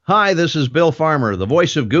Hi, this is Bill Farmer, the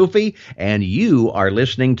voice of Goofy, and you are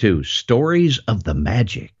listening to Stories of the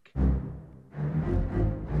Magic.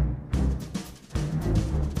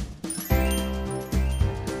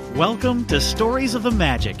 Welcome to Stories of the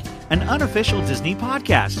Magic, an unofficial Disney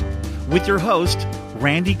podcast, with your host,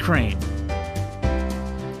 Randy Crane.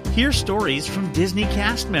 Hear stories from Disney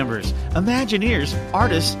cast members, Imagineers,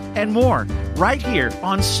 artists, and more, right here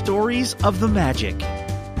on Stories of the Magic.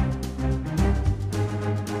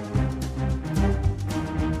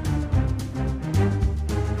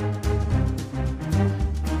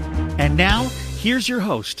 And now, here's your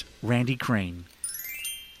host, Randy Crane.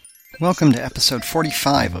 Welcome to episode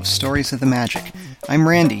 45 of Stories of the Magic. I'm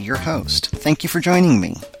Randy, your host. Thank you for joining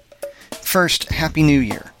me. First, Happy New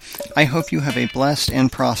Year. I hope you have a blessed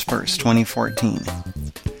and prosperous 2014.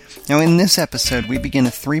 Now, in this episode, we begin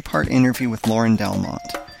a three-part interview with Lauren Delmont.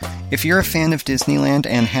 If you're a fan of Disneyland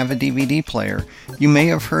and have a DVD player, you may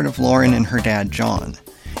have heard of Lauren and her dad, John.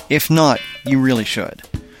 If not, you really should.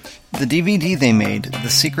 The DVD they made, The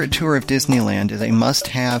Secret Tour of Disneyland, is a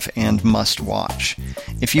must-have and must-watch.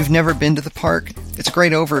 If you've never been to the park, it's a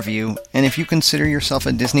great overview, and if you consider yourself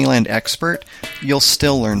a Disneyland expert, you'll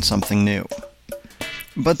still learn something new.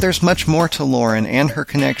 But there's much more to Lauren and her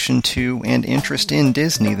connection to and interest in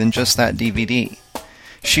Disney than just that DVD.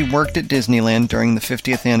 She worked at Disneyland during the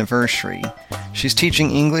 50th anniversary. She's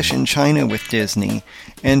teaching English in China with Disney,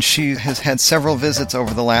 and she has had several visits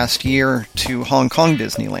over the last year to Hong Kong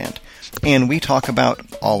Disneyland, and we talk about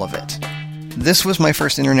all of it. This was my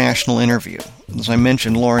first international interview. As I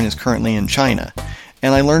mentioned, Lauren is currently in China,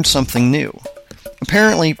 and I learned something new.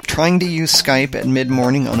 Apparently, trying to use Skype at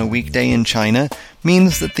mid-morning on a weekday in China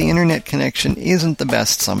means that the internet connection isn't the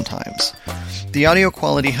best sometimes. The audio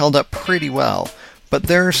quality held up pretty well, but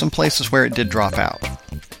there are some places where it did drop out.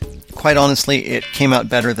 Quite honestly, it came out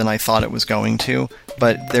better than I thought it was going to,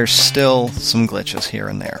 but there's still some glitches here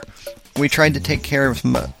and there. We tried to take care of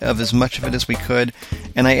as much of it as we could,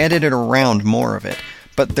 and I edited around more of it,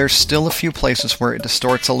 but there's still a few places where it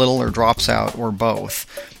distorts a little or drops out, or both,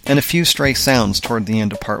 and a few stray sounds toward the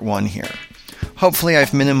end of part 1 here. Hopefully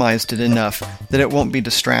I've minimized it enough that it won't be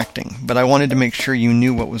distracting, but I wanted to make sure you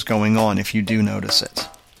knew what was going on if you do notice it.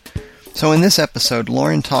 So in this episode,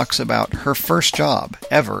 Lauren talks about her first job,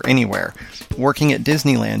 ever, anywhere, working at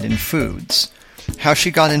Disneyland in foods, how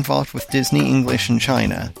she got involved with Disney English in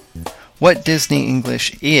China, what Disney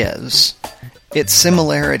English is, its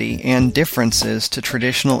similarity and differences to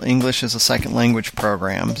traditional English as a second language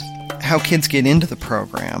programs, how kids get into the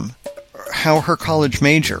program, how her college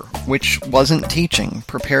major, which wasn't teaching,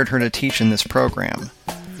 prepared her to teach in this program,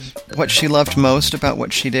 what she loved most about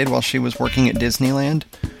what she did while she was working at Disneyland,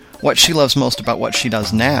 what she loves most about what she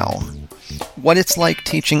does now, what it's like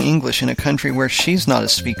teaching English in a country where she's not a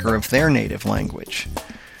speaker of their native language,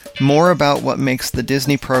 more about what makes the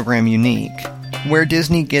Disney program unique, where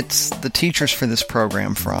Disney gets the teachers for this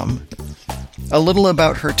program from, a little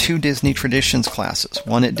about her 2 Disney Traditions classes,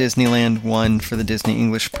 one at Disneyland, one for the Disney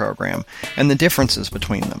English program, and the differences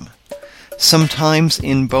between them. Sometimes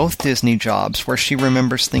in both Disney jobs where she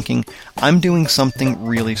remembers thinking, I'm doing something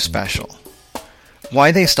really special.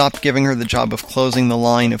 Why they stopped giving her the job of closing the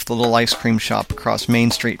line of the little ice cream shop across Main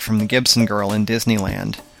Street from the Gibson Girl in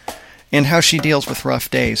Disneyland, and how she deals with rough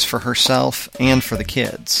days for herself and for the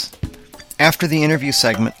kids. After the interview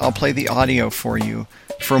segment, I'll play the audio for you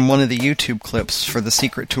from one of the YouTube clips for The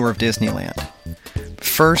Secret Tour of Disneyland.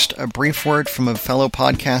 First, a brief word from a fellow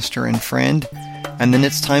podcaster and friend, and then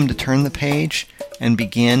it's time to turn the page and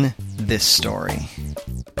begin this story.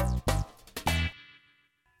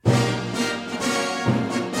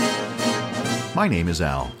 My name is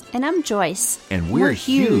Al. And I'm Joyce. And we're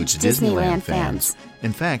huge Disneyland fans.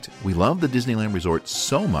 In fact, we love the Disneyland Resort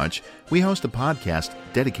so much, we host a podcast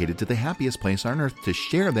dedicated to the happiest place on Earth to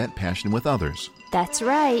share that passion with others. That's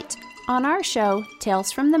right. On our show,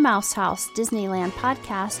 Tales from the Mouse House Disneyland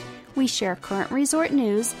podcast, we share current resort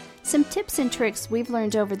news, some tips and tricks we've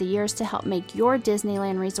learned over the years to help make your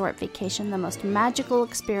Disneyland resort vacation the most magical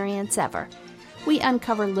experience ever. We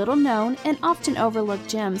uncover little-known and often overlooked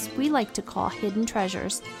gems we like to call hidden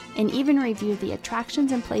treasures, and even review the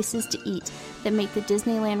attractions and places to eat that make the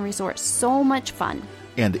Disneyland Resort so much fun.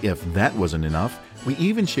 And if that wasn't enough, we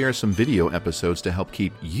even share some video episodes to help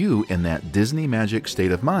keep you in that Disney magic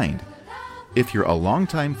state of mind. If you're a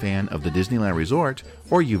longtime fan of the Disneyland Resort,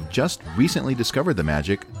 or you've just recently discovered the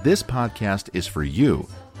magic, this podcast is for you.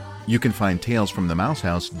 You can find Tales from the Mouse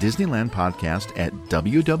House Disneyland podcast at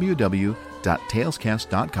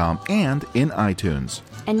www.talescast.com and in iTunes.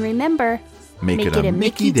 And remember, make it a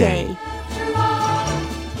Mickey day.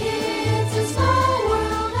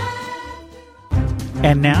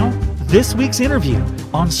 And now, this week's interview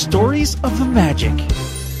on Stories of the Magic.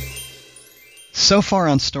 So far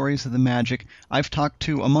on Stories of the Magic, I've talked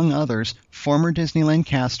to, among others, former Disneyland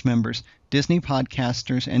cast members, Disney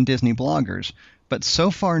podcasters, and Disney bloggers, but so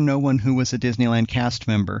far no one who was a Disneyland cast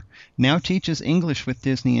member, now teaches English with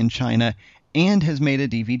Disney in China, and has made a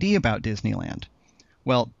DVD about Disneyland.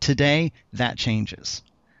 Well, today, that changes.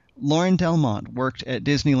 Lauren Delmont worked at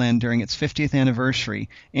Disneyland during its 50th anniversary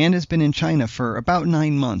and has been in China for about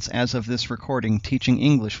 9 months as of this recording teaching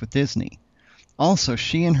English with Disney. Also,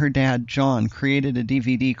 she and her dad, John, created a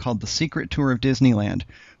DVD called The Secret Tour of Disneyland,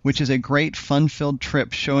 which is a great fun-filled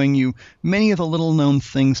trip showing you many of the little-known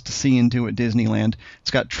things to see and do at Disneyland.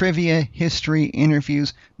 It's got trivia, history,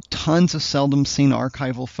 interviews, tons of seldom-seen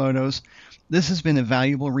archival photos. This has been a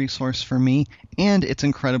valuable resource for me, and it's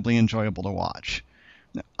incredibly enjoyable to watch.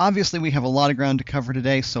 Obviously, we have a lot of ground to cover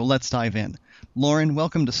today, so let's dive in. Lauren,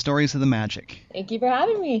 welcome to Stories of the Magic. Thank you for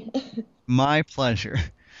having me. My pleasure.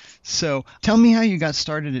 So, tell me how you got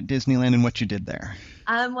started at Disneyland and what you did there.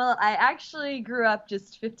 Well, I actually grew up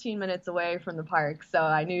just 15 minutes away from the park, so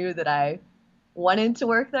I knew that I wanted to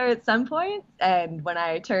work there at some point. And when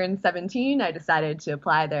I turned 17, I decided to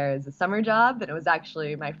apply there as a summer job, and it was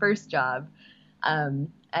actually my first job. And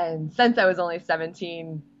since I was only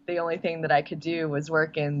 17, the only thing that I could do was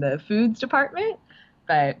work in the foods department,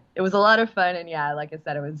 but it was a lot of fun. And yeah, like I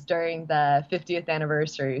said, it was during the 50th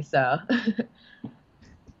anniversary. So.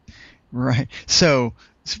 Right. So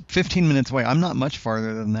 15 minutes away. I'm not much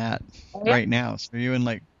farther than that right now. So are you in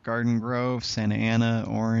like Garden Grove, Santa Ana,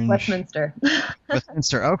 Orange? Westminster.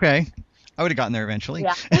 Westminster. Okay. I would have gotten there eventually.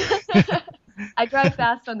 Yeah. I drive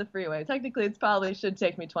fast on the freeway. Technically, it probably should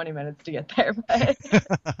take me 20 minutes to get there, but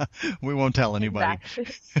we won't tell anybody.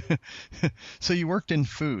 Exactly. So you worked in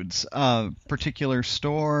foods, particular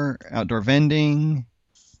store, outdoor vending?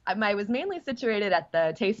 I was mainly situated at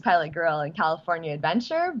the Taste Pilot Grill in California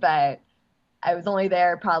Adventure, but I was only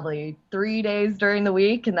there probably 3 days during the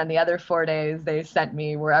week, and then the other 4 days they sent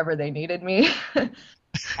me wherever they needed me.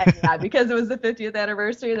 And yeah, because it was the 50th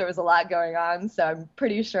anniversary, there was a lot going on, so I'm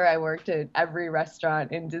pretty sure I worked at every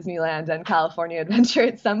restaurant in Disneyland and California Adventure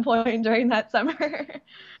at some point during that summer,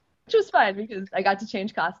 which was fun because I got to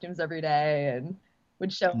change costumes every day and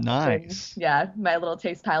would show nice. My little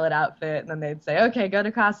Taste Pilot outfit, and then they'd say, okay, go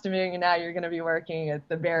to costuming, and now you're going to be working at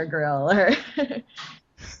the Bear Grill.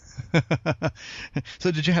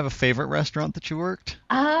 So did you have a favorite restaurant that you worked?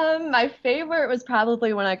 My favorite was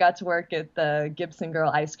probably when I got to work at the Gibson Girl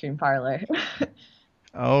Ice Cream Parlor.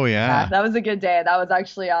 Oh, yeah. That was a good day. That was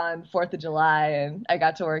actually on 4th of July, and I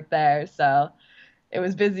got to work there. So it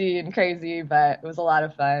was busy and crazy, but it was a lot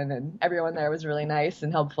of fun, and everyone there was really nice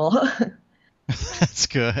and helpful. That's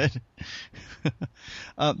good.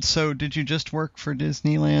 So did you just work for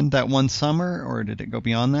Disneyland that one summer, or did it go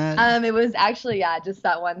beyond that? It was actually, just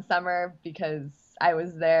that one summer because I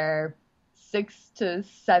was there 6 to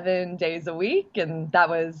 7 days a week, and that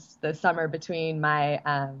was the summer between my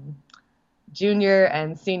junior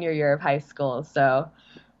and senior year of high school. So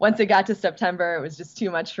once it got to September, it was just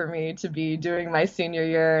too much for me to be doing my senior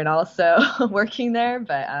year and also working there.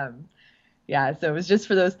 But so it was just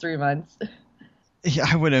for those 3 months. Yeah,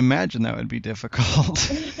 I would imagine that would be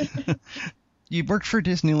difficult. You worked for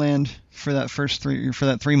Disneyland for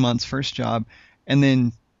that 3 months, first job, and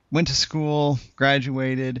then went to school,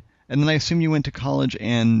 graduated, and then I assume you went to college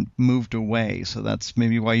and moved away. So that's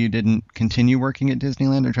maybe why you didn't continue working at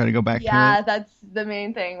Disneyland or try to go back to it? Yeah, that's the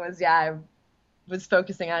main thing was, I was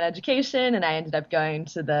focusing on education, and I ended up going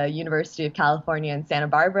to the University of California in Santa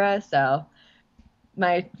Barbara. So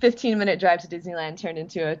my 15-minute drive to Disneyland turned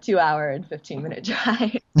into a 2-hour and 15-minute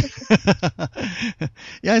drive.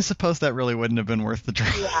 Yeah, I suppose that really wouldn't have been worth the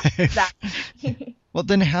drive. Yeah, exactly. Well,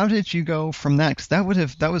 then how did you go from that? 'Cause that was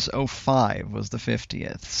 2005 was the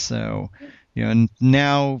 50th. So, and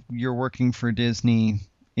now you're working for Disney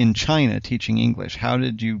in China teaching English. How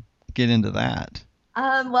did you get into that?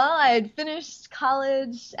 Well, I had finished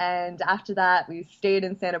college, and after that we stayed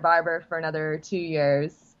in Santa Barbara for another 2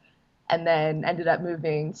 years. And then ended up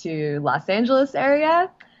moving to Los Angeles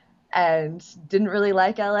area and didn't really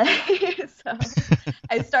like LA. So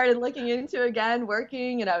I started looking into again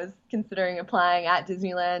working, and I was considering applying at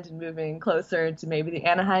Disneyland and moving closer to maybe the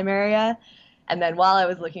Anaheim area. And then while I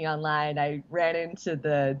was looking online, I ran into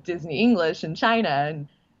the Disney English in China and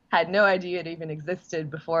had no idea it even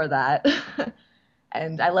existed before that.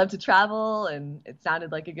 And I love to travel, and it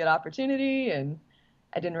sounded like a good opportunity, and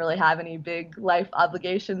I didn't really have any big life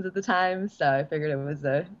obligations at the time, so I figured it was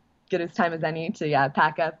as good a time as any to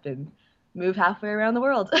pack up and move halfway around the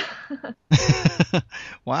world.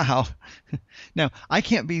 Wow. Now, I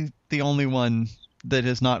can't be the only one that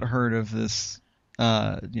has not heard of this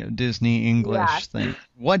Disney English thing.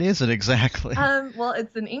 What is it exactly? Well,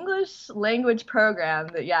 it's an English language program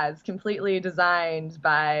that, is completely designed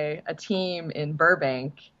by a team in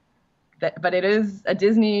Burbank. But it is a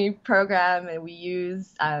Disney program, and we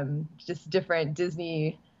use just different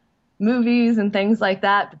Disney movies and things like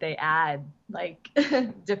that, but they add like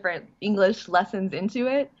different English lessons into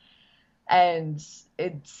it. And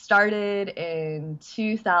it started in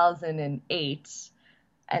 2008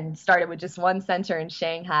 and started with just one center in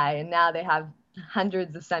Shanghai, and now they have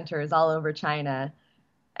hundreds of centers all over China.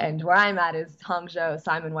 And where I'm at is Hangzhou,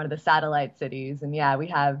 so I'm in one of the satellite cities. And we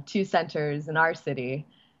have 2 centers in our city.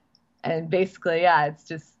 And basically, it's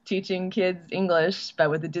just teaching kids English, but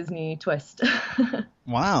with a Disney twist.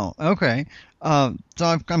 Wow. Okay. So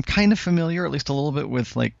I'm kind of familiar, at least a little bit,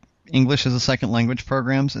 with like English as a second language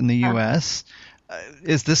programs in the U.S.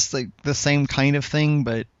 Is this like the same kind of thing,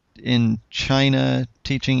 but in China,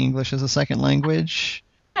 teaching English as a second language?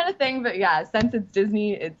 Kind of thing, but since it's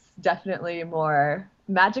Disney, it's definitely more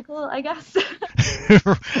magical, I guess.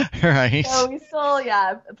 Right. So we still,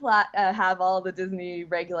 have all the Disney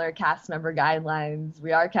regular cast member guidelines.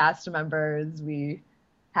 We are cast members. We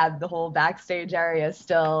have the whole backstage area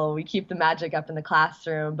still. We keep the magic up in the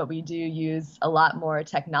classroom, but we do use a lot more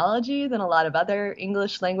technology than a lot of other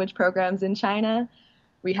English language programs in China.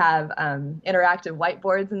 We have interactive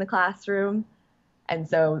whiteboards in the classroom. And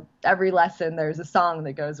so every lesson, there's a song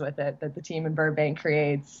that goes with it that the team in Burbank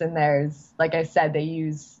creates. And there's, like I said,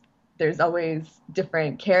 there's always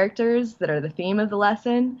different characters that are the theme of the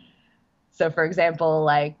lesson. So, for example,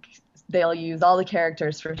 like they'll use all the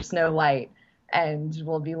characters for Snow White, and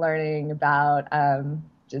we'll be learning about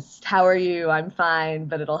just how are you? I'm fine,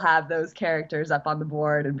 but it'll have those characters up on the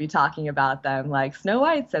board and be talking about them. Like Snow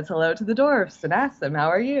White says hello to the dwarfs and asks them, how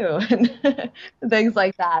are you? And things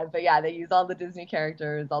like that. But they use all the Disney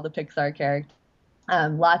characters, all the Pixar characters,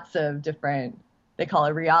 lots of different, they call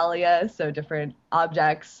it realia, so different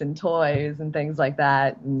objects and toys and things like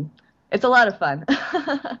that. And it's a lot of fun.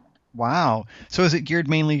 Wow. So is it geared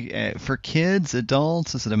mainly for kids,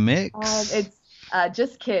 adults? Is it a mix? It's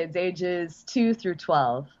just kids, ages 2 through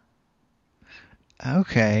 12.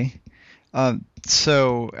 Okay.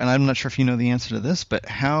 So, and I'm not sure if you know the answer to this, but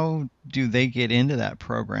how do they get into that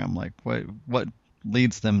program? Like, what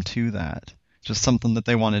leads them to that? Just something that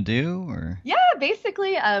they want to do, or? Yeah,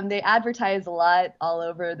 basically, they advertise a lot all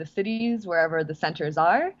over the cities, wherever the centers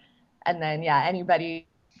are. And then, anybody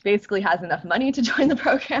basically has enough money to join the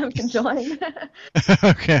program can join.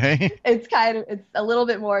 Okay. It's a little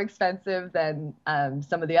bit more expensive than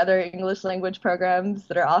some of the other English language programs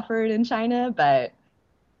that are offered in China, but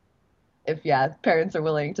if parents are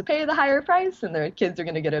willing to pay the higher price, and their kids are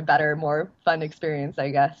going to get a better, more fun experience, I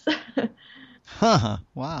guess. Huh.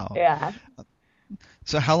 Wow. Yeah.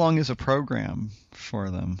 So how long is a program for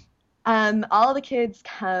them? All the kids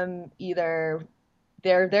come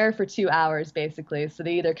they're there for 2 hours, basically. So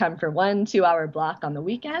they either come for 1 2-hour block on the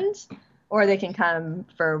weekend, or they can come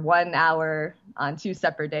for 1 hour on 2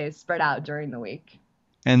 separate days spread out during the week.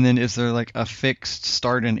 And then is there like a fixed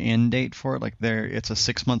start and end date for it? Like it's a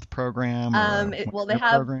 6-month program? They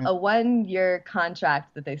have a 1-year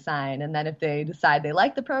contract that they sign. And then if they decide they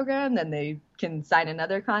like the program, then they can sign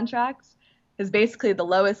another contract. Because basically the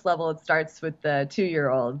lowest level, it starts with the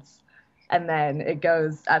 2-year-olds. And then it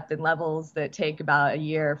goes up in levels that take about a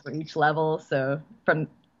year for each level. So from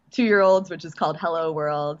 2-year-olds, which is called Hello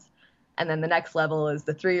World, and then the next level is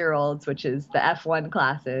the 3-year-olds, which is the F1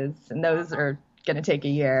 classes, and those are going to take a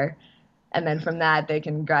year. And then from that, they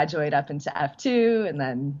can graduate up into F2, and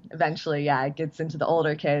then eventually, it gets into the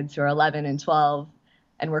older kids who are 11 and 12,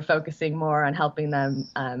 and we're focusing more on helping them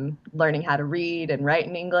learning how to read and write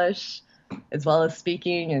in English, as well as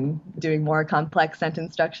speaking and doing more complex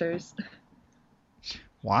sentence structures.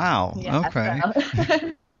 Wow. Okay.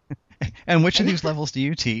 So. And which of these levels do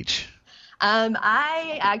you teach?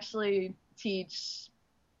 I actually teach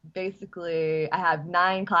I have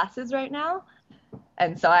 9 classes right now.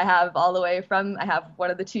 And so I have I have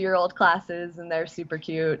one of the 2-year-old classes, and they're super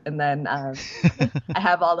cute. And then I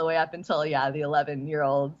have all the way up until, the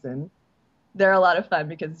 11-year-olds. And they're a lot of fun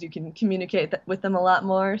because you can communicate with them a lot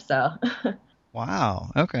more. So.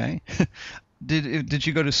 Wow. Okay. Did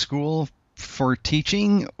you go to school for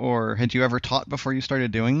teaching, or had you ever taught before you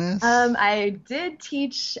started doing this? I did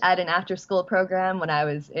teach at an after-school program when I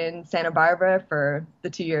was in Santa Barbara for the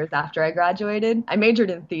 2 years after I graduated. I majored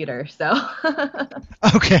in theater, so.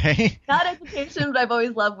 Okay. Not education, but I've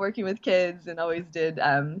always loved working with kids and always did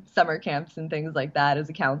summer camps and things like that as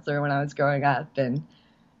a counselor when I was growing up. And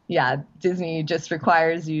Disney just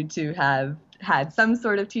requires you to have had some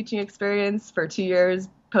sort of teaching experience for 2 years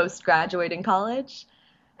post-graduating college.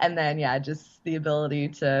 And then, yeah, just the ability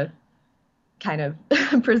to kind of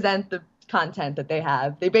present the content that they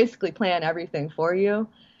have. They basically plan everything for you.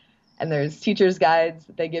 And there's teacher's guides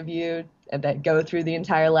that they give you and that go through the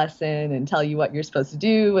entire lesson and tell you what you're supposed to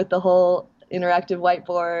do with the whole interactive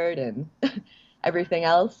whiteboard and everything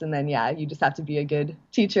else. And then, yeah, you just have to be a good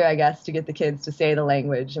teacher, I guess, to get the kids to say the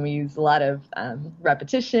language. And we use a lot of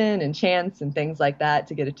repetition and chants and things like that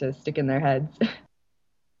to get it to stick in their heads.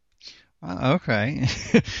 Okay.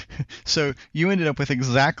 So you ended up with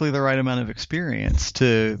exactly the right amount of experience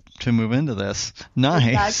to move into this.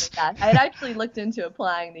 Nice. Exactly, yeah. I had actually looked into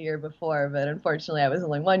applying the year before, but unfortunately I was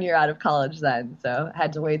only 1 year out of college then, so I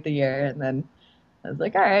had to wait the year, and then I was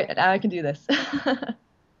like, all right, now I can do this.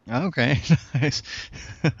 Okay, nice.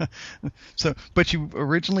 So, but you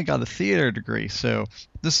originally got a theater degree, so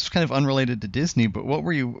this is kind of unrelated to Disney, but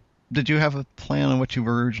did you have a plan on what you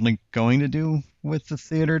were originally going to do with the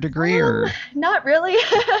theater degree, or? Not really.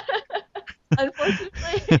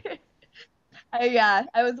 Unfortunately. I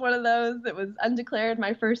was one of those that was undeclared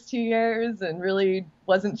my first 2 years and really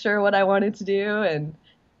wasn't sure what I wanted to do. And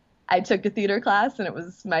I took a theater class, and it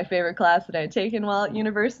was my favorite class that I had taken while at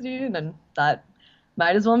university, and then thought,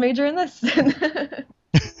 might as well major in this. So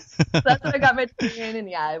that's what I got my degree in, and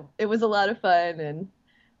yeah, it was a lot of fun. And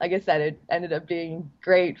like I said, it ended up being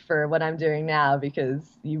great for what I'm doing now, because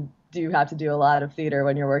you do have to do a lot of theater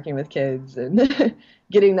when you're working with kids and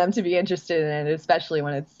getting them to be interested in it, especially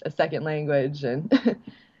when it's a second language. And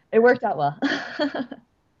it worked out well.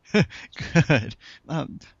 Good.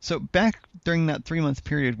 So back during that 3-month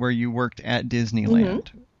period where you worked at Disneyland,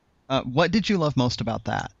 what did you love most about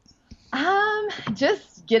that?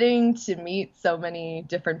 Just getting to meet so many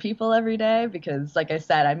different people every day, because like I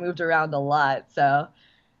said, I moved around a lot. So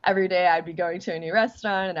every day I'd be going to a new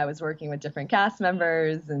restaurant, and I was working with different cast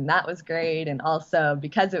members, and that was great. And also,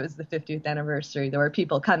 because it was the 50th anniversary, there were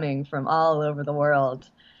people coming from all over the world.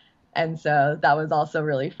 And so that was also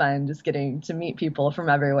really fun, just getting to meet people from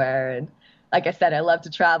everywhere. And like I said, I love to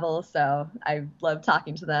travel, so I love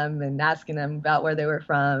talking to them and asking them about where they were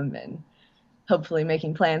from, and hopefully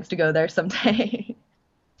making plans to go there someday.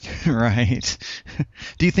 Right.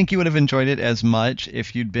 Do you think you would have enjoyed it as much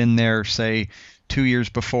if you'd been there, say, 2 years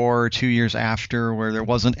before or 2 years after, where there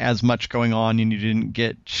wasn't as much going on and you didn't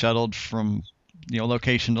get shuttled from,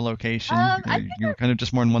 location to location? You were kind of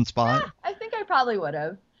just more in one spot? Yeah, I think I probably would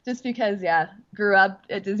have. Just because, grew up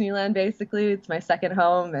at Disneyland, basically. It's my second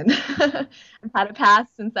home, and I've had a pass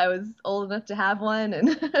since I was old enough to have one,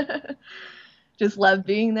 and just love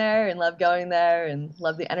being there and love going there and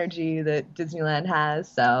love the energy that Disneyland has.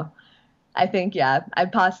 So I think, I'm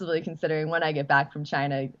possibly considering when I get back from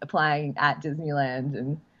China applying at Disneyland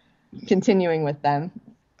and continuing with them.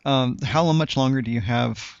 How much longer do you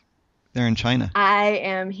have there in China? I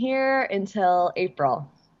am here until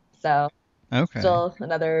April. So okay. Still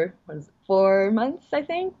another 4 months, I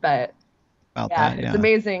think, but it's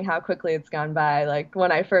amazing how quickly it's gone by. Like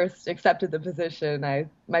when I first accepted the position,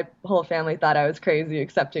 my whole family thought I was crazy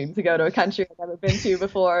accepting to go to a country I've never been to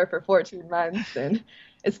before for 14 months, and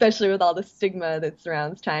especially with all the stigma that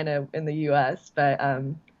surrounds China in the U.S. But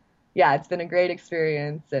it's been a great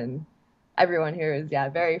experience, and everyone here is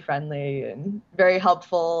very friendly and very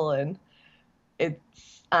helpful, and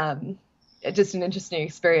it's just an interesting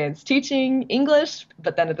experience teaching English,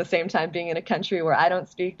 but then at the same time being in a country where I don't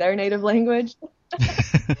speak their native language.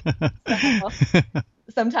 So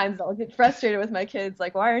sometimes I'll get frustrated with my kids,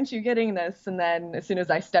 like, why aren't you getting this? And then as soon as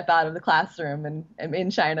I step out of the classroom and I'm in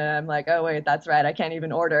China, I'm like, oh, wait, that's right. I can't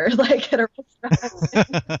even order like at a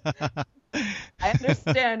restaurant. I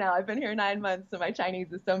understand now. I've been here 9 months, so my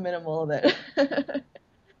Chinese is so minimal that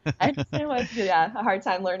I understand why it's a hard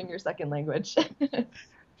time learning your second language.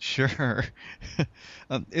 Sure.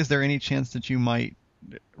 Is there any chance that you might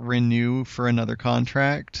renew for another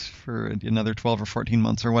contract for another 12 or 14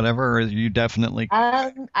 months or whatever, or are you definitely?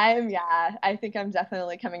 I think I'm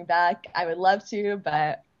definitely coming back. I would love to,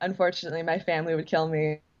 but unfortunately my family would kill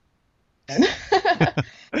me.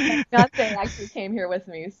 Fiance actually came here with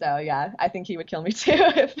me, so I think he would kill me too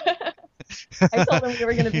if I told him we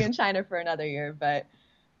were going to be in China for another year. But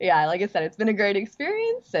like I said, it's been a great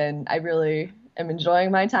experience, and I really am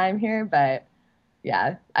enjoying my time here. But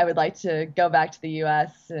I would like to go back to the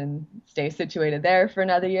U.S. and stay situated there for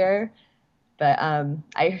another year. But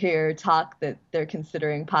I hear talk that they're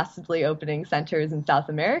considering possibly opening centers in South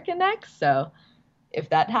America next. So if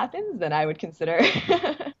that happens, then I would consider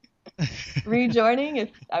rejoining if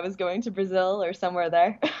I was going to Brazil or somewhere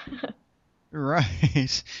there.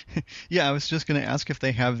 Right. Yeah, I was just going to ask if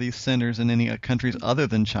they have these centers in any countries other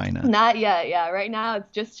than China. Not yet, yeah. Right now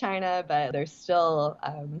it's just China, but there's still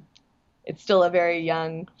it's still a very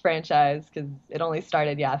young franchise because it only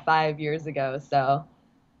started, 5 years ago. So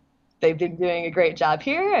they've been doing a great job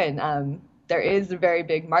here, and there is a very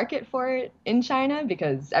big market for it in China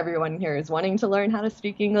because everyone here is wanting to learn how to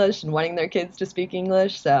speak English and wanting their kids to speak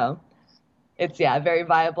English. So it's, very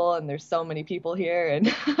viable, and there's so many people here,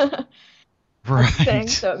 and Right.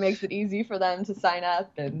 so it makes it easy for them to sign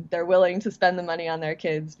up, and they're willing to spend the money on their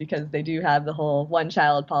kids because they do have the whole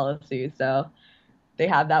one-child policy. So they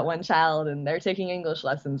have that one child, and they're taking English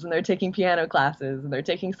lessons, and they're taking piano classes, and they're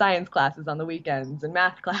taking science classes on the weekends, and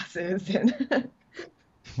math classes, and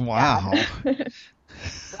Wow.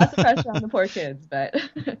 lots of pressure on the poor kids, but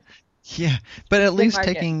Yeah, but at least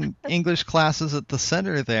market. taking English classes at the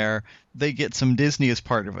center there, they get some Disney as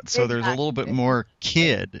part of it. So there's a little bit Exactly. more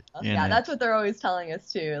kid in Yeah, it. that's what they're always telling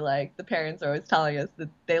us too. Like the parents are always telling us that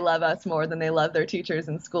they love us more than they love their teachers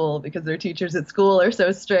in school because their teachers at school are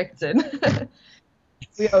so strict, and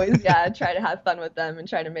we always try to have fun with them and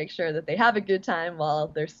try to make sure that they have a good time while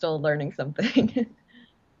they're still learning something.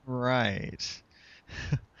 Right.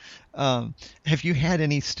 Have you had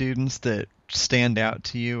any students that stand out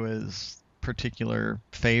to you as particular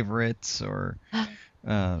favorites, or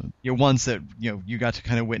ones that you got to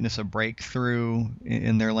kind of witness a breakthrough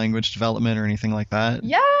in their language development or anything like that?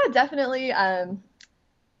 Yeah, definitely.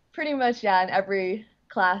 Pretty much, in every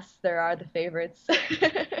class there are the favorites.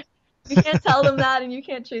 You can't tell them that, and you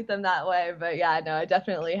can't treat them that way, but no, I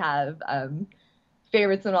definitely have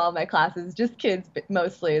favorites in all of my classes, just kids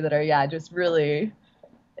mostly that are, just really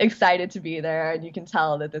excited to be there, and you can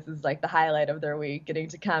tell that this is like the highlight of their week, getting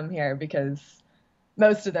to come here, because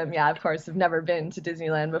most of them, of course, have never been to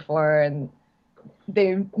Disneyland before, and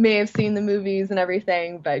they may have seen the movies and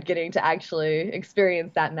everything, but getting to actually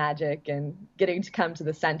experience that magic and getting to come to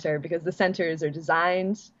the center, because the centers are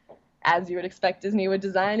designed as you would expect Disney would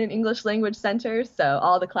design an English language center. So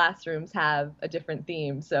all the classrooms have a different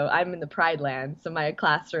theme. So I'm in the Pride Land, so my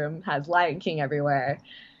classroom has Lion King everywhere.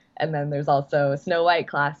 And then there's also a Snow White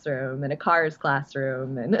classroom and a Cars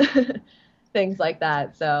classroom and things like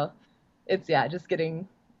that. So it's, just getting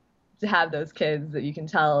to have those kids that you can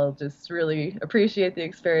tell just really appreciate the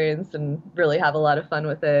experience and really have a lot of fun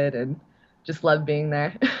with it and just love being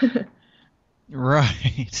there.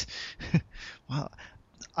 Right. Wow.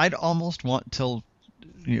 I'd almost want to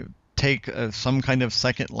take some kind of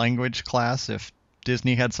second language class if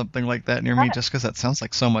Disney had something like that near me, just because that sounds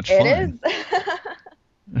like so much fun. It is.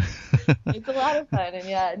 It's a lot of fun,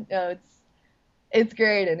 and it's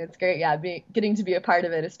great, and it's great, getting to be a part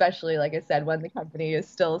of it, especially, like I said, when the company is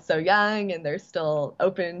still so young and they're still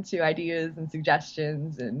open to ideas and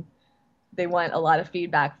suggestions, and they want a lot of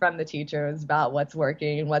feedback from the teachers about what's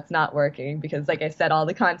working and what's not working, because, like I said, all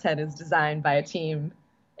the content is designed by a team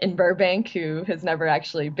in Burbank who has never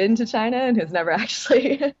actually been to China and has never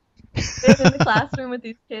actually been in the classroom with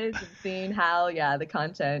these kids and seen how, the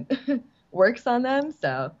content works on them.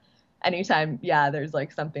 So anytime, there's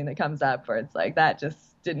like something that comes up where it's like, that just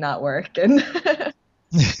did not work, and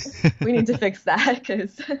we need to fix that,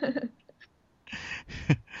 because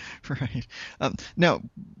Right. Now,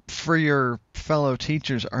 for your fellow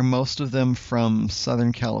teachers, are most of them from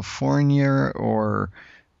Southern California or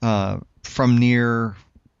from near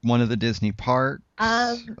one of the Disney parks,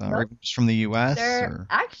 or just from the U.S.? They're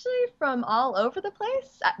actually from all over the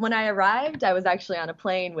place. When I arrived, I was actually on a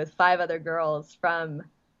plane with 5 other girls from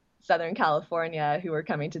Southern California who were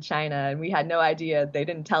coming to China, and we had no idea. They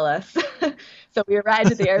didn't tell us. So we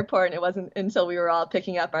arrived at the airport, and it wasn't until we were all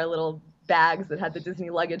picking up our little bags that had the Disney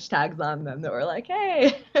luggage tags on them that were like,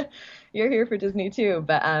 hey, you're here for Disney too.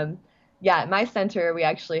 But at my center, we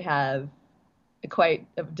actually have quite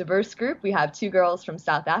a diverse group. We have 2 girls from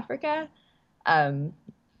South Africa,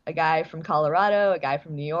 a guy from Colorado, a guy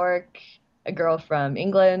from New York, a girl from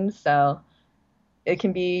England. So it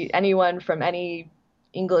can be anyone from any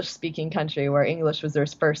English-speaking country where English was their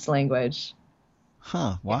first language.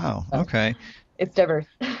 Huh, wow, okay. It's diverse.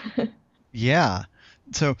 Yeah.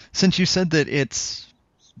 So since you said that it's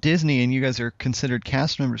Disney and you guys are considered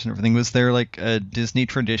cast members and everything, was there like a Disney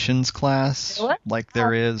traditions class like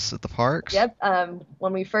there is at the parks? Yep.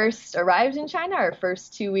 When we first arrived in China, our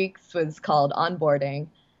first 2 weeks was called onboarding.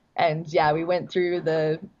 And we went through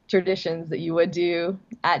the traditions that you would do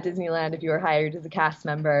at Disneyland if you were hired as a cast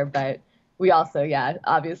member. But we also,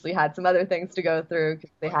 obviously had some other things to go through, because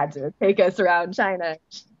they had to take us around China,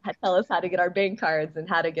 tell us how to get our bank cards and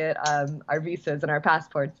how to get our visas and our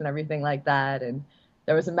passports and everything like that. And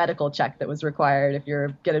there was a medical check that was required if you're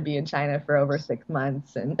going to be in China for over 6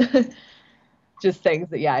 months. And just things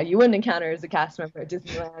that, yeah, you wouldn't encounter as a cast member at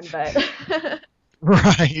Disneyland, but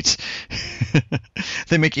Right.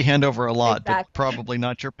 They make you hand over a lot, Exactly. but probably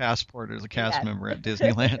not your passport as a cast Yes. member at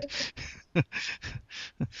Disneyland.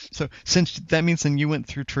 So since that means then you went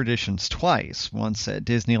through traditions twice, once at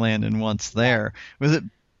Disneyland and once there. Was it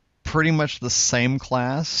pretty much the same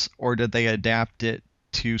class, or did they adapt it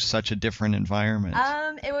to such a different environment?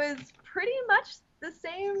 It was pretty much the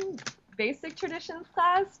same basic traditions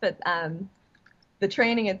class, but the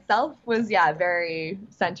training itself was, very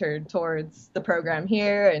centered towards the program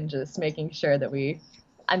here and just making sure that we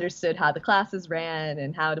understood how the classes ran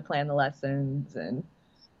and how to plan the lessons and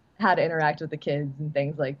how to interact with the kids and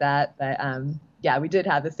things like that. But we did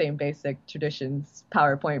have the same basic traditions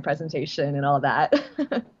PowerPoint presentation and all that.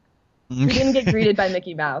 We didn't get greeted by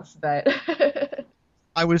Mickey Mouse, but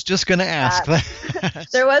I was just going to ask that.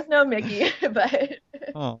 there was no Mickey, but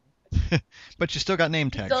Oh. But you still got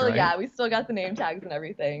name tags, still, right? we still got the name tags and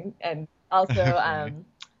everything, and also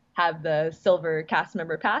have the silver cast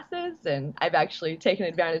member passes, and I've actually taken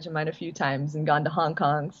advantage of mine a few times and gone to Hong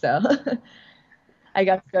Kong, so I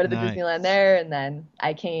got to go to the Nice. Disneyland there, and then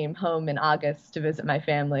I came home in August to visit my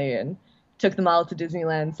family and took them all to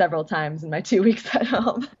Disneyland several times in my 2 weeks at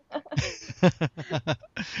home.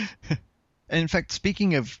 In fact,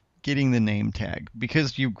 speaking of getting the name tag,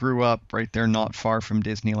 because you grew up right there not far from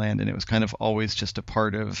Disneyland and it was kind of always just a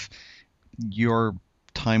part of your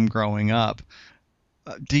time growing up,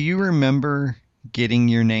 do you remember getting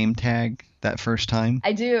your name tag that first time?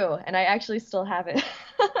 I do, and I actually still have it.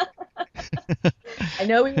 I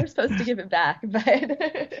know we were supposed to give it back,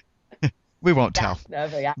 but We won't tell. no,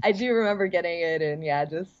 but I do remember getting it, and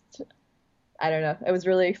I don't know. It was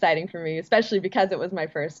really exciting for me, especially because it was my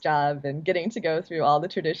first job and getting to go through all the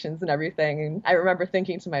traditions and everything. And I remember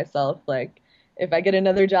thinking to myself, like, if I get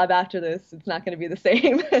another job after this, it's not going to be the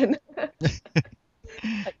same. And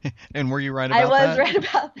And were you right about I was that? right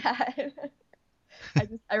about that.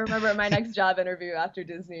 I remember at my next job interview after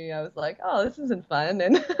Disney, I was like, oh, this isn't fun.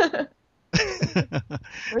 And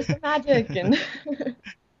where's the magic? And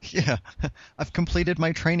Yeah, I've completed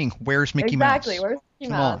my training. Where's Mickey exactly, Mouse? where's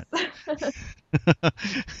Mickey Come Mouse?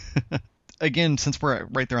 on. Again, since we're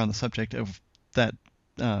right there on the subject of that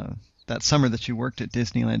summer that you worked at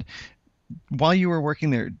Disneyland, while you were working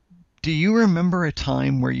there, do you remember a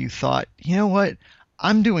time where you thought, you know what,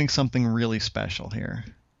 I'm doing something really special here?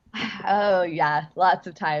 Oh, yeah, lots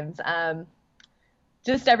of times.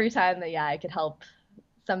 Just every time that, I could help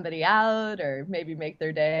somebody out or maybe make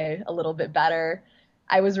their day a little bit better.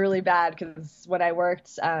 I was really bad because when I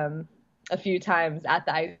worked a few times at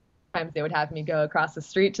the ice times, they would have me go across the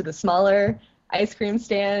street to the smaller ice cream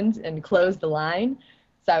stand and close the line.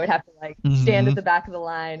 So I would have to stand at the back of the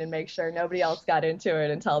line and make sure nobody else got into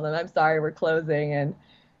it and tell them, I'm sorry, we're closing. And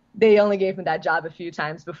they only gave me that job a few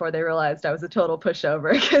times before they realized I was a total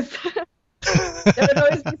pushover, because there would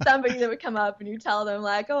always be somebody that would come up and you tell them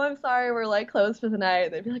like, oh, I'm sorry, we're closed for the night.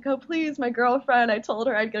 And they'd be like, oh, please, my girlfriend, I told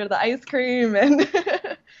her I'd get her the ice cream and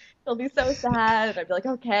she'll be so sad. And I'd be like,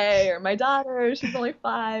 okay. Or my daughter, she's only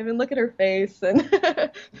 5 and look at her face. And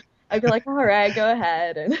I'd be like, all right, go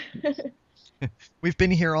ahead. And We've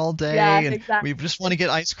been here all day, Yeah, and exactly. we just want to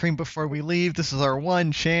get ice cream before we leave. This is our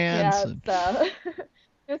one chance. so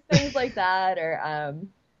just things like that. Or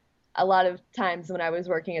a lot of times when I was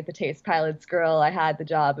working at the Taste Pilots Grill, I had the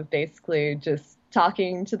job of basically just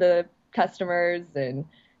talking to the customers and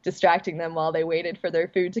distracting them while they waited for their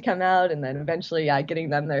food to come out, and then eventually, getting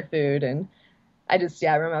them their food. And I just,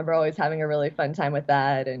 remember always having a really fun time with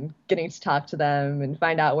that and getting to talk to them and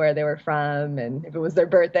find out where they were from, and if it was their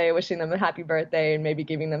birthday, wishing them a happy birthday and maybe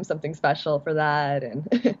giving them something special for that,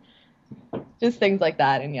 and just things like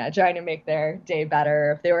that. And trying to make their day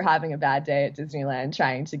better. If they were having a bad day at Disneyland,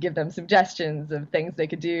 trying to give them suggestions of things they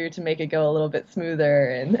could do to make it go a little bit smoother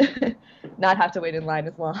and not have to wait in line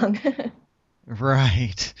as long.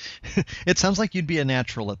 Right. It sounds like you'd be a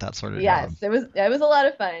natural at that sort of Yes, job. it was a lot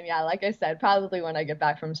of fun. Yeah, like I said, probably when I get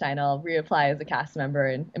back from China, I'll reapply as a cast member,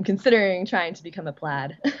 and I'm considering trying to become a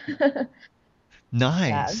plaid.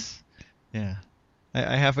 Nice. Yeah.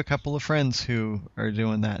 I have a couple of friends who are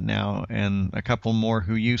doing that now, and a couple more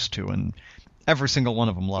who used to, and every single one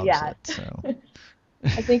of them loves Yeah. it. So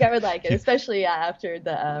I think I would like it, especially after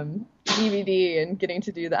the DVD and getting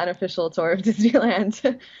to do the unofficial tour of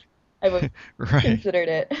Disneyland. I would right. considered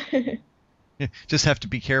it. Just have to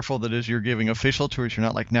be careful that as you're giving official tours, you're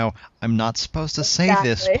not like, no, I'm not supposed to say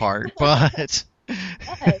this Exactly. part, but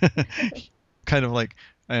kind of like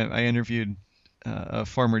I interviewed a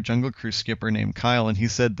former Jungle Cruise skipper named Kyle, and he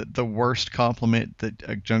said that the worst compliment that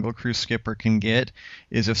a Jungle Cruise skipper can get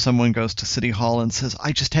is if someone goes to City Hall and says,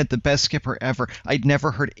 "I just had the best skipper ever. I'd never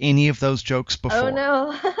heard any of those jokes before." Oh,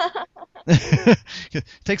 no. It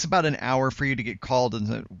takes about an hour for you to get called and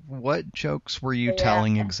say, "What jokes were you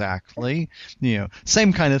telling exactly?"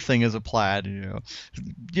 Same kind of thing as a plaid.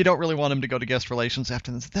 You don't really want them to go to guest relations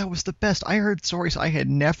after and say, "That was the best. I heard stories I had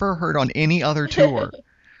never heard on any other tour."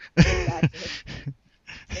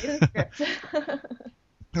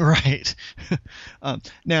 Right.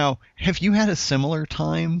 Now, have you had a similar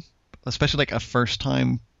time, especially like a first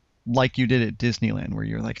time like you did at Disneyland, where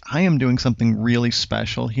you're like, I am doing something really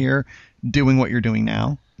special here, doing what you're doing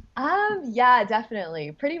now? Yeah,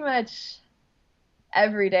 definitely. Pretty much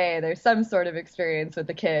every day there's some sort of experience with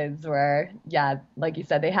the kids where, yeah, like you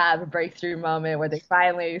said, they have a breakthrough moment where they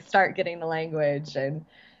finally start getting the language, and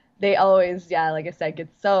they always, yeah, like I said, get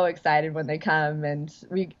so excited when they come, and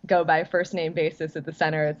we go by first name basis at the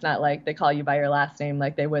center. It's not like they call you by your last name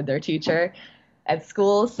like they would their teacher at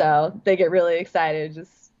school. So they get really excited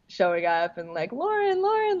just showing up and like, Lauren,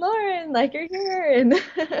 like you're here.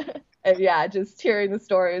 And yeah, just hearing the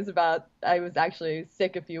stories about, I was actually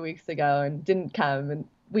sick a few weeks ago and didn't come. And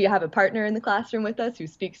we have a partner in the classroom with us who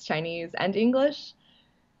speaks Chinese and English.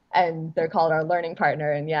 And they're called our learning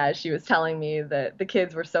partner. And yeah, she was telling me that the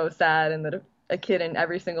kids were so sad and that a kid in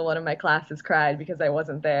every single one of my classes cried because I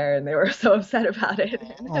wasn't there, and they were so upset about it.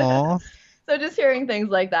 Aww. So just hearing things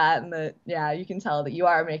like that, and that, yeah, you can tell that you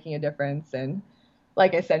are making a difference. And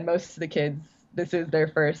like I said, most of the kids, this is their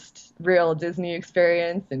first real Disney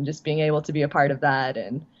experience, and just being able to be a part of that,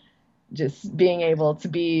 and just being able to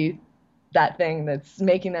be that thing that's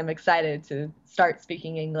making them excited to start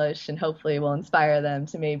speaking English, and hopefully will inspire them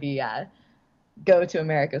to maybe go to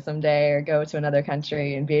America someday or go to another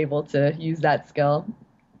country and be able to use that skill.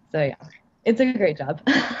 So yeah, it's a great job.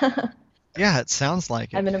 Yeah, it sounds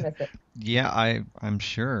like it. I'm going to miss it. Yeah, I'm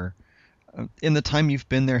sure. In the time you've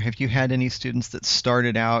been there, have you had any students that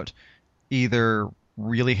started out either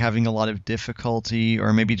really having a lot of difficulty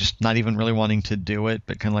or maybe just not even really wanting to do it,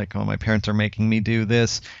 but kind of like, oh, my parents are making me do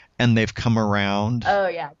this, and they've come around? Oh,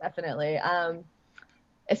 yeah, definitely.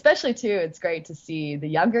 Especially, too, it's great to see the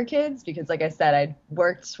younger kids because, like I said, I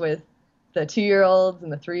worked with the 2-year-olds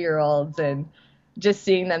and the 3-year-olds, and just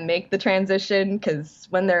seeing them make the transition, because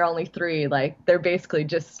when they're only 3, like, they're basically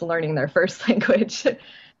just learning their first language. They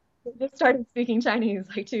just started speaking Chinese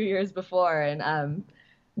like 2 years before, and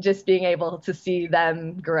just being able to see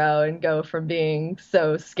them grow and go from being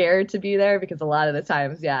so scared to be there, because a lot of the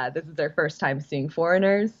times, yeah, this is their first time seeing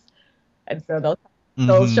foreigners, and so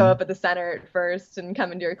they'll show up at the center at first and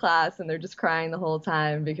come into your class, and they're just crying the whole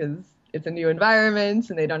time because it's a new environment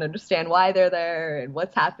and they don't understand why they're there and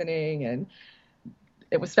what's happening. And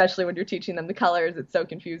especially when you're teaching them the colors, it's so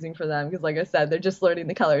confusing for them because, like I said, they're just learning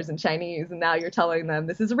the colors in Chinese, and now you're telling them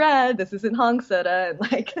this is red, this isn't Hongsoda, and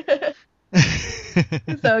like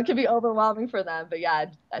so it can be overwhelming for them. But yeah,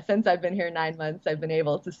 since I've been here 9 months, I've been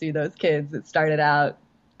able to see those kids that started out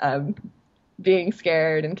being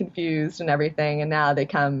scared and confused and everything, and now they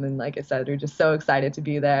come and, like I said, they're just so excited to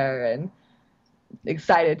be there and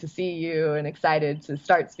excited to see you and excited to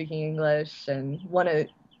start speaking English and want to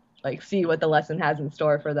like see what the lesson has in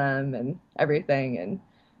store for them and everything. And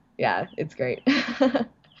yeah, it's great.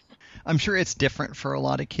 I'm sure it's different for a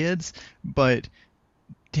lot of kids, but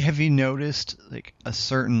have you noticed like a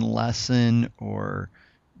certain lesson or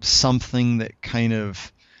something that kind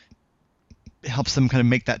of helps them kind of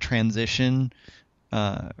make that transition,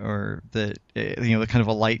 or that, the kind of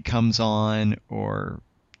a light comes on or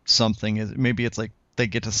something? Maybe it's like they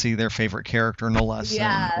get to see their favorite character in a lesson.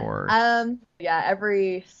 Yeah,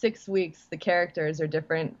 every 6 weeks the characters are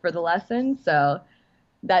different for the lesson, so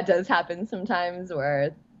that does happen sometimes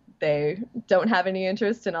where they don't have any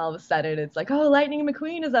interest, and all of a sudden it's like, oh, Lightning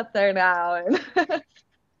McQueen is up there now, and I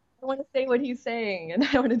want to say what he's saying, and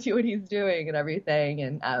I want to do what he's doing and everything.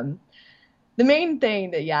 And the main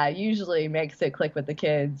thing that, yeah, usually makes it click with the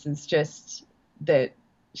kids is just that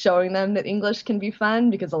showing them that English can be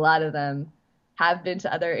fun, because a lot of them have been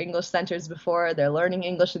to other English centers before. They're learning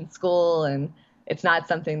English in school, and it's not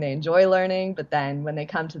something they enjoy learning. But then when they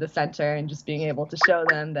come to the center, and just being able to show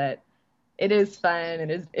them that it is fun,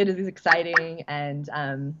 and it is exciting,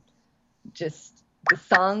 and just the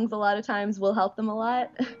songs a lot of times will help them a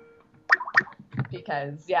lot.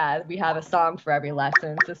 Because, yeah, we have a song for every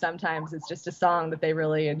lesson. So sometimes it's just a song that they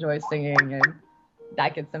really enjoy singing, and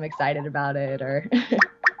that gets them excited about it, or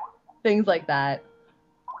things like that.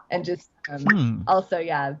 And just also,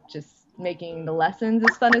 yeah, just making the lessons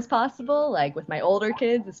as fun as possible. Like with my older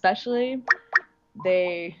kids especially,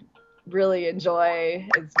 they really enjoy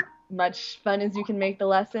as much fun as you can make the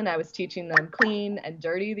lesson. I was teaching them clean and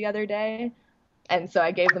dirty the other day. And so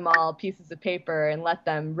I gave them all pieces of paper and let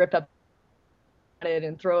them rip up it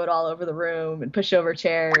and throw it all over the room and push over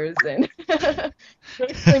chairs and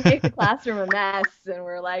basically make the classroom a mess. And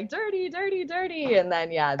we're like, dirty, dirty, dirty. And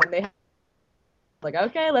then, then they like,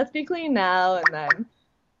 okay, let's be clean now. And then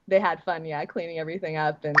they had fun, cleaning everything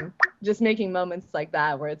up and just making moments like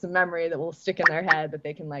that where it's a memory that will stick in their head that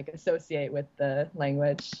they can like associate with the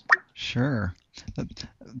language. Sure.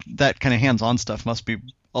 That kind of hands-on stuff must be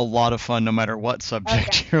a lot of fun no matter what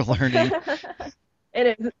subject you're learning.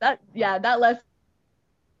 It is. That lesson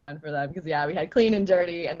for them because we had clean and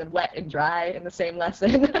dirty and then wet and dry in the same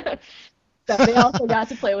lesson. So they also got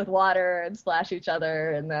to play with water and splash each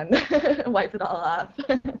other and then wipe it all off.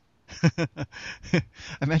 I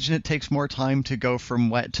imagine it takes more time to go from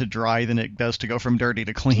wet to dry than it does to go from dirty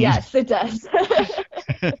to clean. Yes, it does.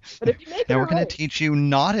 But if you make now we're going to teach you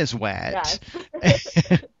not as wet. Yes.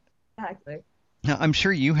 Exactly. Now I'm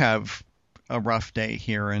sure you have a rough day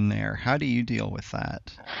here and there. How do you deal with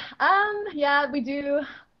that? We do.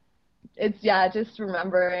 It's just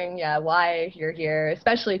remembering why you're here,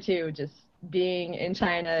 especially too just being in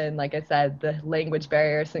China, and like I said, the language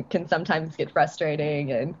barriers can sometimes get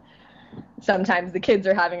frustrating, and sometimes the kids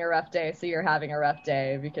are having a rough day, so you're having a rough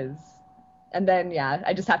day and then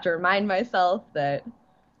I just have to remind myself that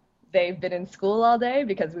they've been in school all day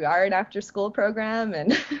because we are an after-school program,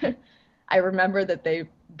 and I remember that they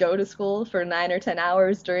go to school for 9 or 10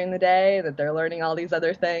 hours during the day, that they're learning all these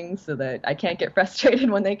other things so that I can't get frustrated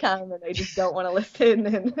when they come and they just don't want to listen.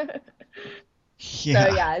 And so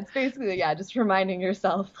it's basically just reminding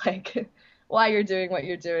yourself like why you're doing what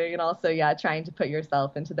you're doing, and also trying to put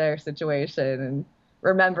yourself into their situation and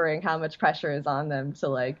remembering how much pressure is on them to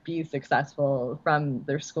like be successful from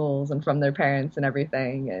their schools and from their parents and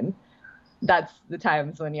everything. And that's the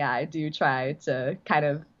times when I do try to kind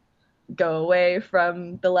of go away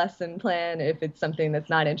from the lesson plan if it's something that's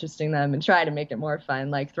not interesting them and try to make it more fun,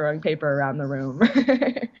 like throwing paper around the room.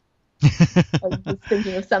 I was just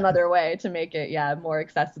thinking of some other way to make it more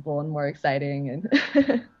accessible and more exciting,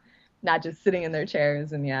 and not just sitting in their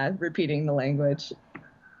chairs and repeating the language.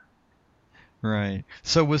 Right.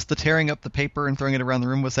 So was the tearing up the paper and throwing it around the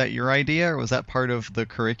room, was that your idea, or was that part of the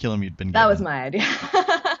curriculum you'd been given? That was my idea.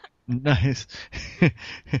 Nice.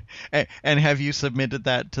 And have you submitted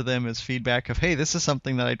that to them as feedback of, hey, this is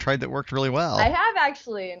something that I tried that worked really well? I have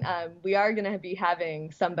actually. We are going to be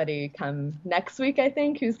having somebody come next week, I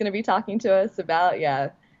think, who's going to be talking to us about,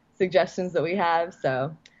 suggestions that we have.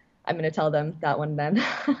 So I'm going to tell them that one then.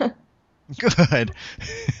 Good.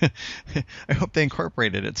 I hope they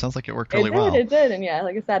incorporated it. It sounds like it worked really well. It did. And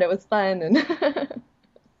like I said, it was fun. And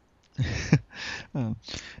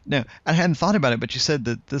No, I hadn't thought about it, but you said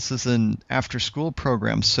that this is an after-school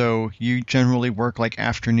program, so you generally work like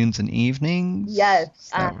afternoons and evenings? Yes. Is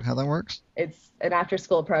that how that works? It's an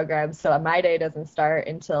after-school program, so my day doesn't start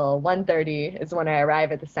until 1:30 is when I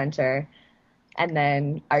arrive at the center, and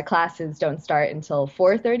then our classes don't start until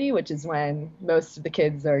 4:30, which is when most of the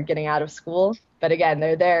kids are getting out of school. But again,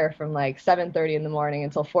 they're there from like 7:30 in the morning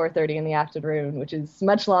until 4:30 in the afternoon, which is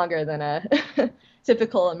much longer than a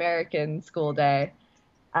typical American school day.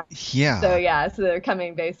 So they're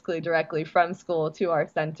coming basically directly from school to our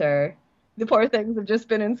center. The poor things have just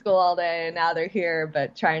been in school all day, and now they're here,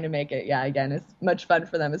 but trying to make it, again, as much fun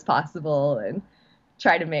for them as possible, and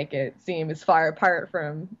try to make it seem as far apart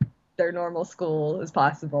from their normal school as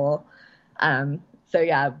possible.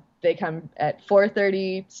 They come at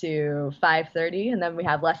 4:30 to 5:30, and then we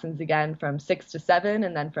have lessons again from 6 to 7,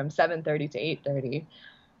 and then from 7:30 to 8:30.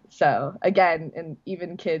 So again, and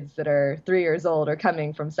even kids that are 3 years old are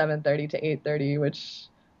coming from 7:30 to 8:30, which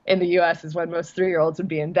in the U.S. is when most 3-year-olds would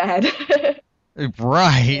be in bed.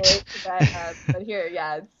 Right. But here,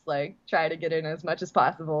 it's like try to get in as much as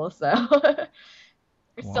possible. So they're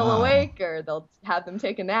still awake, or they'll have them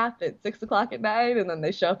take a nap at 6 o'clock at night, and then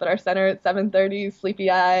they show up at our center at 7:30,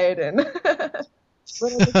 sleepy-eyed and a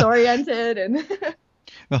little disoriented. And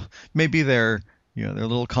well, maybe their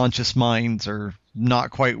little conscious minds are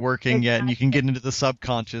not quite working yet, and you can get into the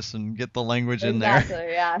subconscious and get the language in there.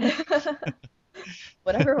 Exactly,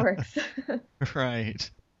 Whatever works.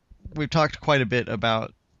 Right. We've talked quite a bit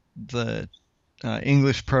about the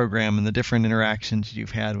English program and the different interactions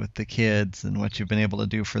you've had with the kids and what you've been able to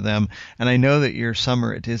do for them. And I know that your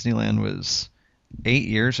summer at Disneyland was 8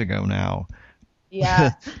 years ago now.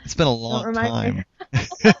 Yeah. It's been a long time.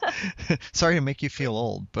 Sorry to make you feel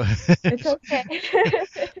old, but it's okay.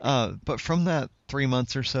 But from that 3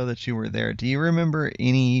 months or so that you were there, do you remember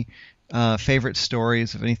any favorite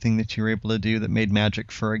stories of anything that you were able to do that made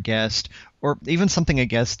magic for a guest, or even something a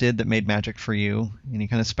guest did that made magic for you? Any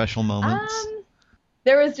kind of special moments?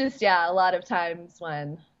 There was just, a lot of times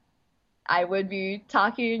when I would be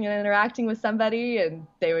talking and interacting with somebody and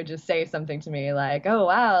they would just say something to me like, oh,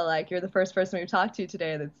 wow, like you're the first person we've talked to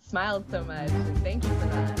today that smiled so much, and thank you for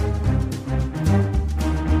that.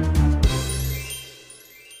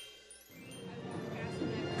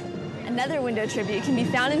 Another window tribute can be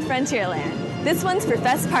found in Frontierland. This one's for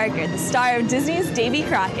Fess Parker, the star of Disney's Davy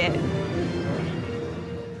Crockett.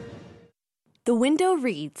 The window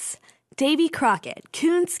reads, Davy Crockett,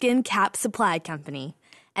 Coonskin Cap Supply Company,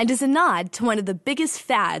 and is a nod to one of the biggest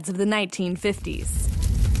fads of the 1950s.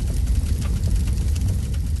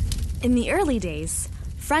 In the early days,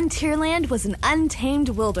 Frontierland was an untamed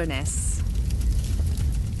wilderness.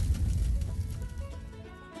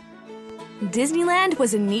 Disneyland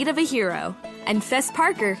was in need of a hero, and Fess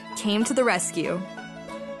Parker came to the rescue.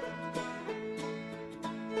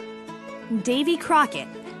 Davy Crockett,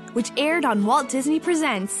 which aired on Walt Disney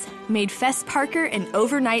Presents, made Fess Parker an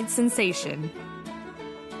overnight sensation.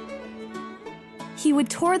 He would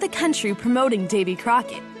tour the country promoting Davy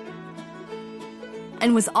Crockett,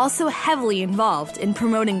 and was also heavily involved in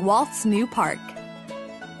promoting Walt's new park.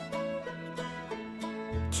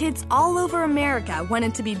 Kids all over America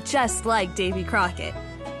wanted to be just like Davy Crockett.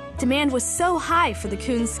 Demand was so high for the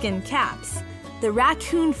coonskin caps, the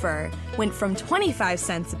raccoon fur went from 25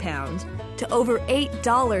 cents a pound to over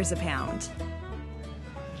 $8 a pound.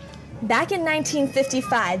 Back in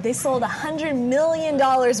 1955, they sold $100 million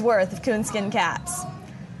worth of coonskin caps.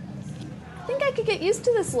 I think I could get used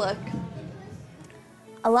to this look.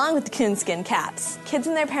 Along with the coonskin caps, kids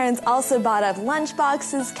and their parents also bought up lunch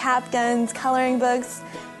boxes, cap guns, coloring books,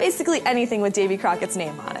 basically anything with Davy Crockett's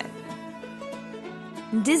name on it.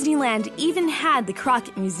 Disneyland even had the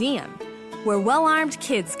Crockett Museum, where well-armed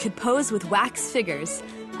kids could pose with wax figures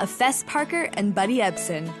of Fess Parker and Buddy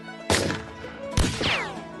Ebsen.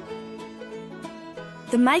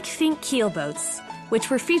 The Mike Fink keelboats, which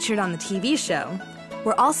were featured on the TV show,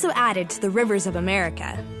 were also added to the rivers of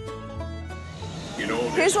America.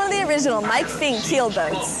 Here's one of the original Mike Fink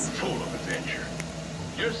keelboats.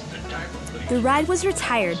 The ride was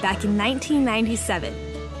retired back in 1997.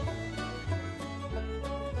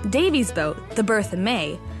 Davy's boat, the Bertha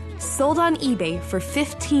May, sold on eBay for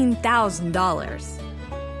 $15,000.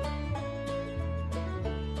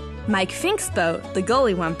 Mike Fink's boat, the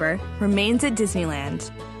Gollywhumper, remains at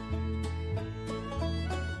Disneyland.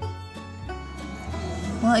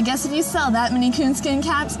 Well, I guess if you sell that many coonskin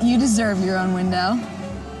caps, you deserve your own window.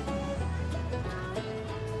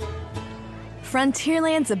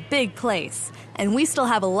 Frontierland's a big place, and we still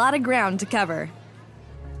have a lot of ground to cover.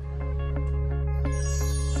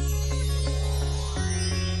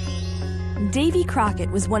 Davy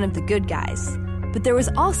Crockett was one of the good guys, but there was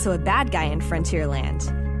also a bad guy in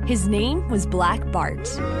Frontierland. His name was Black Bart.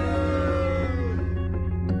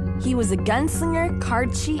 He was a gunslinger,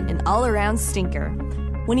 card cheat, and all-around stinker.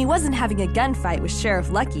 When he wasn't having a gunfight with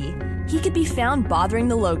Sheriff Lucky, he could be found bothering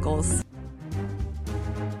the locals.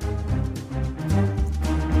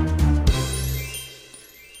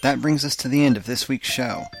 That brings us to the end of this week's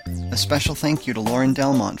show. A special thank you to Lauren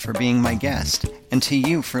Delmont for being my guest, and to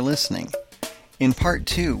you for listening. In Part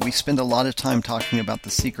 2, we spend a lot of time talking about the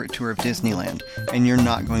secret tour of Disneyland, and you're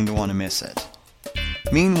not going to want to miss it.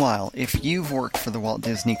 Meanwhile, if you've worked for the Walt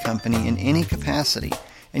Disney Company in any capacity,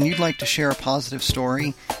 and you'd like to share a positive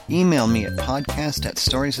story, email me at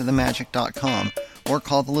podcast@storiesofthemagic.com or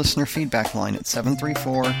call the listener feedback line at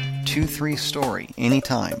 734-23-STORY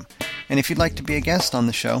anytime. And if you'd like to be a guest on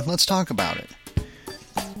the show, let's talk about it.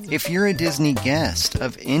 If you're a Disney guest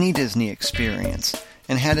of any Disney experience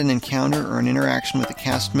and had an encounter or an interaction with a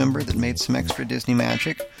cast member that made some extra Disney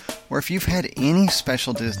magic, or if you've had any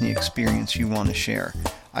special Disney experience you want to share,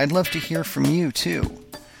 I'd love to hear from you too.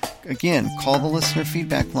 Again, call the listener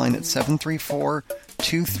feedback line at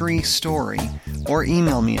 734-23-STORY or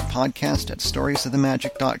email me at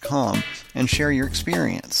podcast@storiesofthemagic.com and share your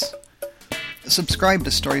experience. Subscribe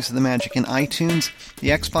to Stories of the Magic in iTunes, the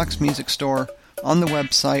Xbox Music Store, on the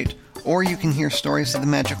website, or you can hear Stories of the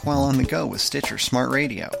Magic while on the go with Stitcher Smart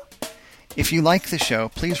Radio. If you like the show,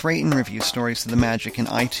 please rate and review Stories of the Magic in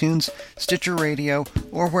iTunes, Stitcher Radio,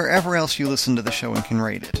 or wherever else you listen to the show and can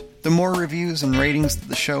rate it. The more reviews and ratings that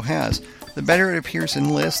the show has, the better it appears in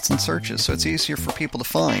lists and searches, so it's easier for people to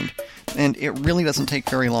find, and it really doesn't take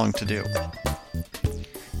very long to do.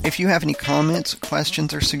 If you have any comments,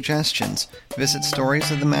 questions, or suggestions, visit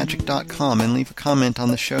storiesofthemagic.com and leave a comment on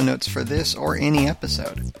the show notes for this or any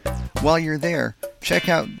episode. While you're there, Check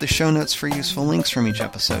out the show notes for useful links from each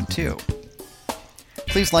episode, too.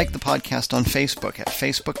 Please like the podcast on Facebook at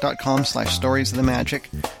facebook.com/storiesofthemagic.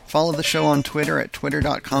 Follow the show on Twitter at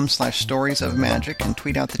twitter.com/storiesofmagic and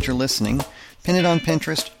tweet out that you're listening. Pin it on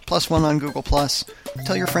Pinterest, +1 on Google+.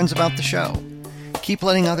 Tell your friends about the show. Keep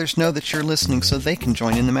letting others know that you're listening so they can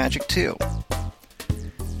join in the magic too.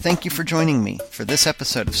 Thank you for joining me for this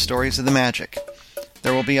episode of Stories of the Magic.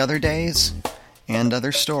 There will be other days and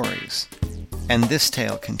other stories, and this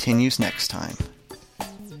tale continues next time.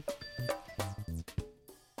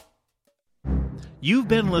 You've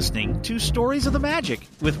been listening to Stories of the Magic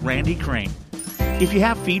with Randy Crane. If you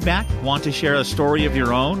have feedback, want to share a story of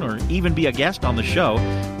your own, or even be a guest on the show,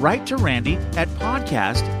 write to Randy at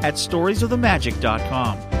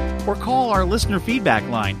podcast@storiesofthemagic.com or call our listener feedback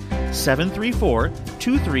line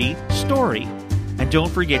 734-23-STORY. And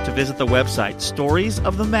don't forget to visit the website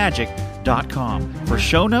storiesofthemagic.com for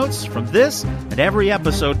show notes from this and every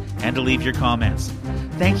episode and to leave your comments.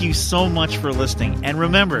 Thank you so much for listening, and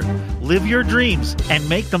remember, live your dreams and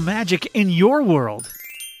make the magic in your world.